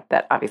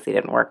 That obviously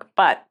didn't work.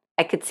 But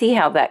I could see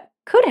how that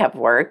could have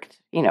worked,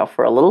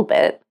 for a little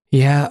bit.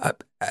 Yeah,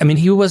 I mean,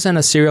 he wasn't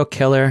a serial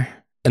killer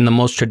in the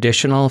most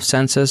traditional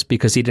senses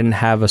because he didn't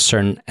have a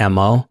certain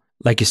MO.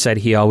 Like you said,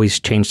 he always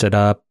changed it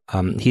up.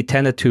 He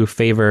tended to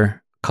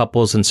favor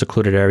couples in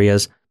secluded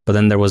areas, but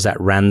then there was that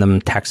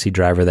random taxi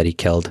driver that he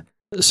killed.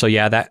 So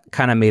yeah, that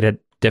kind of made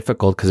it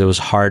difficult because it was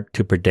hard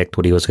to predict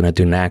what he was going to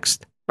do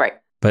next. Right.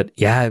 But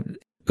yeah,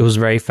 it was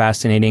very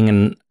fascinating.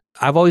 And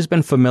I've always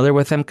been familiar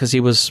with him because he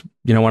was,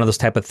 one of those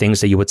type of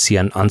things that you would see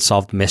on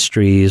Unsolved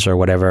Mysteries or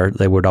whatever.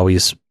 They would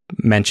always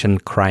mention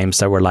crimes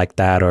that were like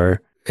that,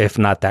 or if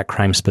not that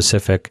crime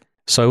specific.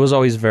 So it was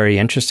always very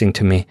interesting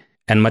to me.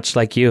 And much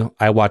like you,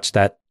 I watched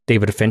that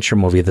David Fincher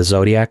movie, The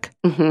Zodiac.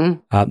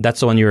 Mm-hmm. That's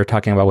the one you were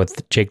talking about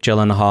with Jake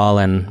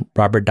Gyllenhaal and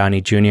Robert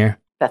Downey Jr.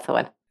 That's the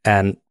one.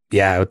 And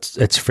yeah, it's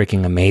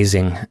freaking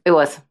amazing. It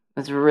was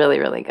really,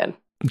 really good.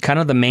 Kind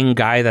of the main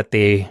guy that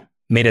they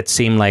made it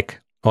seem like,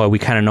 oh, we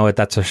kind of know it.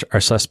 That's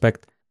our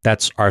suspect.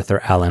 That's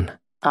Arthur Allen.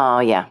 Oh,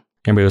 yeah.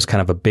 Remember, he was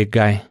kind of a big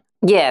guy.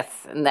 Yes.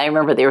 And I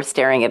remember they were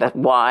staring at a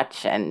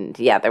watch and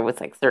yeah, there was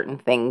like certain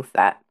things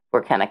that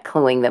were kind of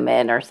cluing them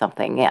in or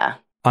something. Yeah.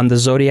 On the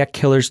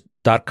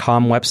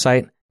ZodiacKillers.com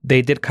website,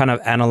 they did kind of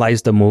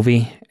analyze the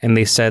movie and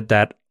they said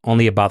that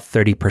only about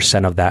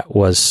 30% of that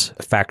was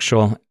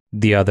factual.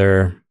 The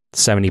other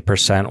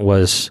 70%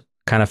 was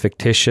kind of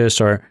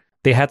fictitious, or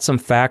they had some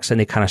facts and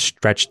they kind of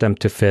stretched them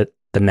to fit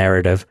the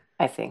narrative.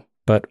 I see.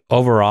 But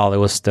overall, it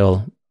was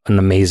still an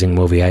amazing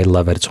movie. I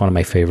love it. It's one of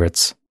my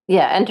favorites.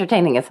 Yeah,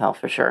 entertaining as hell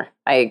for sure.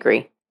 I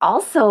agree.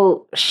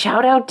 Also,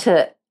 shout out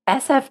to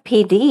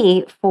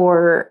SFPD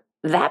for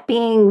that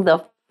being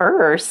the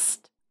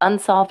first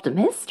unsolved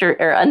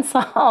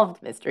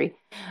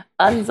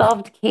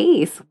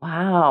case.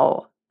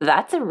 Wow.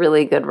 That's a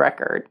really good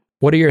record.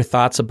 What are your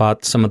thoughts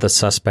about some of the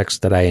suspects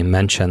that I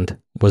mentioned?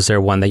 Was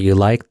there one that you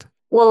liked?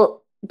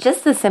 Well,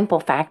 just the simple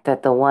fact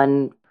that the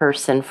one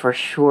person for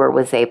sure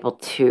was able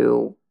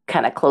to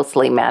kind of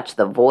closely match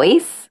the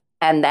voice,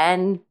 and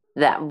then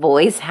that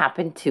voice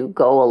happened to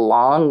go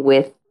along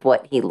with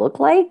what he looked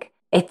like.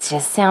 It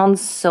just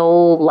sounds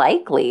so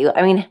likely.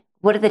 I mean,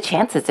 what are the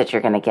chances that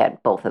you're going to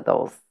get both of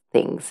those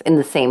things in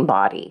the same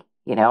body?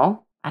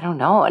 I don't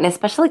know. And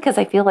especially because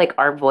I feel like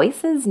our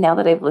voices, now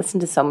that I've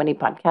listened to so many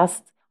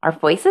podcasts, our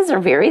voices are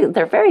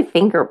very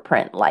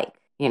fingerprint like,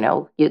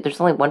 there's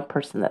only one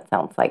person that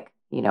sounds like,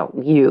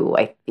 you,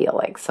 I feel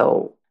like.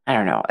 So I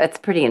don't know. It's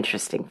pretty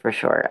interesting for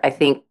sure. I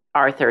think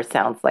Arthur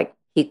sounds like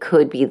he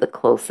could be the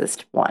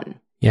closest one.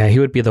 Yeah, he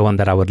would be the one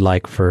that I would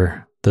like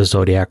for the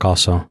Zodiac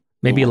also.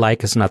 Maybe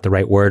like is not the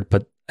right word,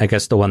 but I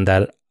guess the one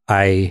that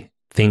I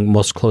think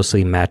most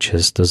closely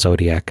matches the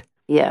Zodiac.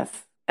 Yes,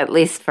 at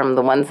least from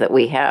the ones that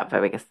we have.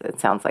 I guess it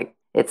sounds like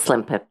it's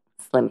slim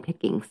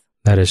pickings.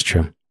 That is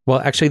true. Well,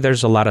 actually,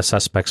 there's a lot of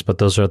suspects, but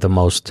those are the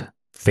most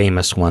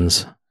famous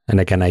ones. And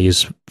again, I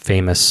use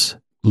famous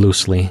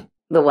loosely.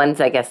 The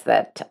ones, I guess,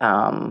 that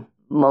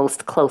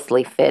most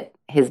closely fit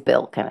his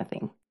bill kind of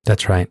thing.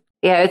 That's right.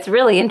 Yeah, it's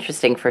really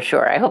interesting for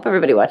sure. I hope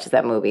everybody watches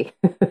that movie.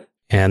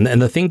 And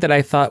the thing that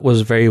I thought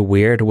was very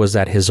weird was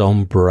that his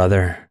own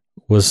brother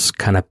was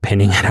kind of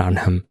pinning it on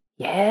him.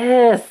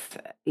 Yes.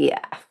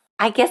 Yeah.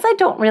 I guess I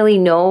don't really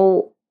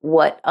know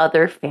what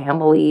other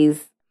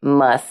families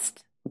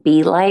must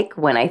be like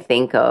when I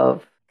think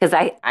of, because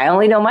I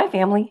only know my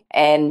family.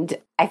 And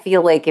I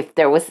feel like if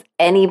there was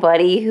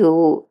anybody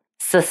who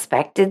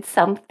suspected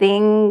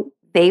something,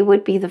 they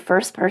would be the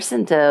first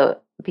person to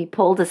be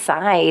pulled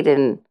aside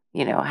and,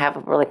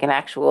 have like an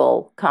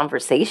actual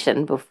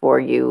conversation before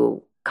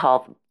you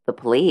call the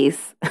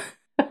police.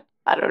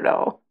 I don't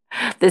know.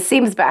 This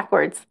seems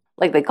backwards.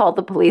 Like they called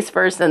the police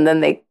first and then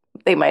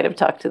they might have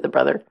talked to the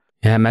brother.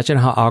 Yeah, imagine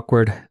how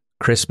awkward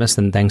Christmas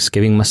and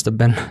Thanksgiving must have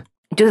been.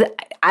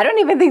 I don't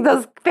even think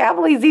those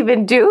families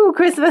even do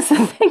Christmas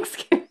and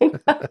Thanksgiving.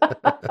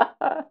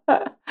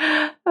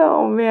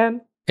 Oh,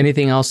 man.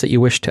 Anything else that you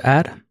wish to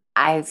add?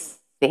 I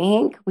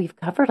think we've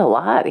covered a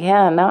lot.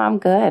 Yeah, no, I'm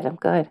good.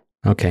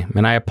 Okay,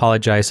 and I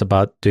apologize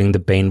about doing the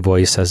Bane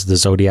voice as the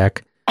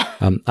Zodiac.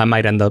 I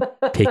might end up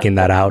taking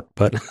that out,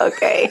 but...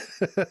 Okay.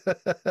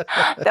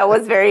 That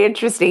was very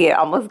interesting. It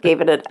almost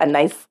gave it a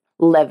nice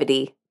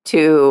levity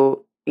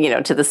to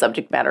the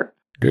subject matter.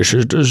 This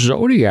is the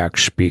Zodiac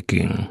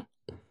speaking.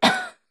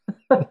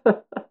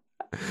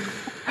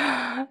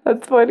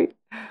 That's funny.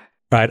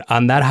 Right.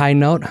 On that high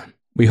note,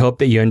 we hope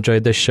that you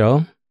enjoyed the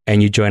show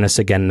and you join us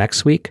again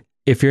next week.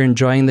 If you're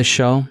enjoying the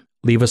show,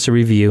 leave us a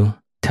review,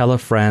 tell a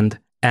friend,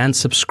 and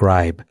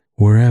subscribe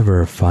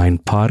wherever fine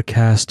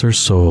podcasts are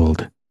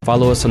sold.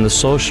 Follow us on the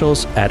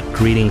socials at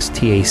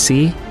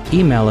GreetingsTAC.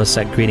 Email us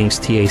at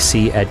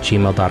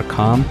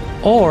greetingstac@gmail.com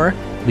or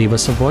leave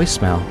us a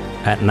voicemail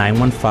at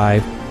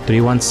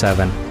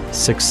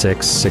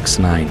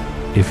 915-317-6669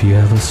 if you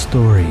have a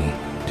story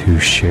to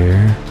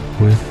share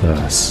with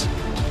us.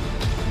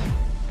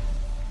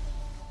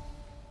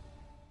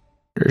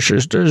 This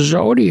is the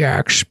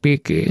Zodiac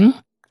speaking.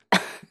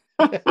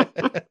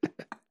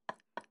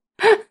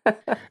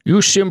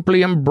 You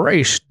simply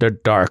embraced the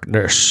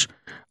darkness.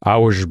 I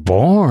was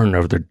born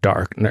of the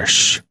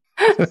darkness.